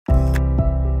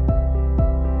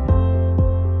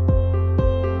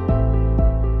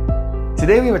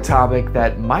Today we have a topic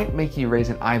that might make you raise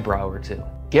an eyebrow or two.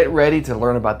 Get ready to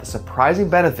learn about the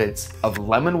surprising benefits of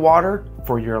lemon water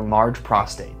for your enlarged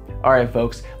prostate. All right,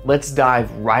 folks, let's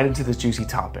dive right into this juicy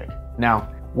topic.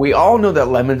 Now, we all know that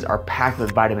lemons are packed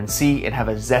with vitamin C and have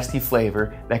a zesty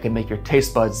flavor that can make your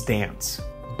taste buds dance.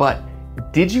 But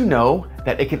did you know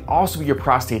that it can also be your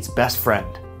prostate's best friend?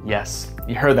 Yes,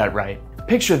 you heard that right.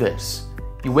 Picture this.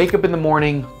 You wake up in the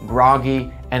morning,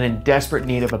 groggy, and in desperate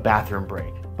need of a bathroom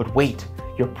break. But wait,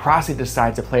 your prostate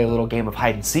decides to play a little game of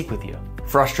hide and seek with you.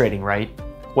 Frustrating, right?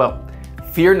 Well,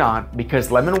 fear not,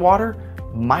 because lemon water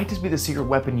might just be the secret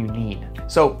weapon you need.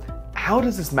 So, how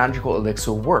does this magical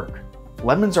elixir work?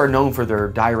 Lemons are known for their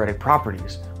diuretic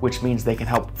properties, which means they can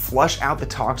help flush out the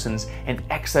toxins and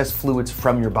excess fluids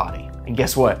from your body. And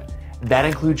guess what? That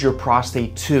includes your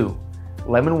prostate too.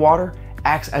 Lemon water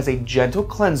acts as a gentle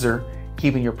cleanser,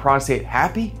 keeping your prostate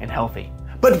happy and healthy.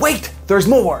 But wait, there's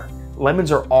more!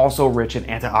 Lemons are also rich in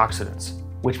antioxidants,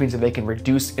 which means that they can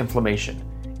reduce inflammation.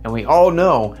 And we all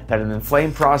know that an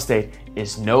inflamed prostate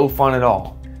is no fun at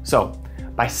all. So,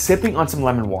 by sipping on some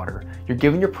lemon water, you're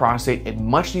giving your prostate a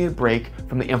much needed break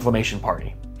from the inflammation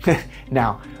party.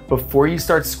 Now, before you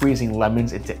start squeezing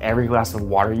lemons into every glass of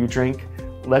water you drink,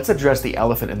 let's address the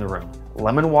elephant in the room.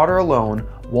 Lemon water alone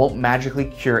won't magically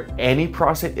cure any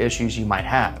prostate issues you might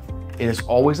have. It is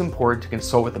always important to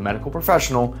consult with a medical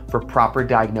professional for proper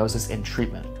diagnosis and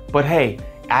treatment. But hey,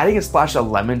 adding a splash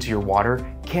of lemon to your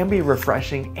water can be a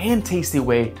refreshing and tasty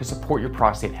way to support your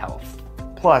prostate health.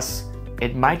 Plus,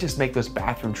 it might just make those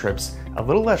bathroom trips a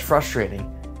little less frustrating,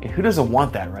 and who doesn't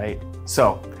want that, right?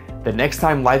 So, the next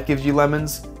time life gives you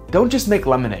lemons, don't just make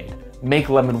lemonade, make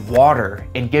lemon water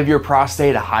and give your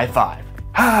prostate a high five.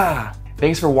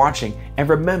 Thanks for watching, and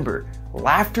remember,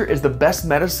 laughter is the best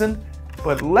medicine,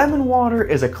 but lemon water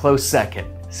is a close second.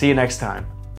 See you next time.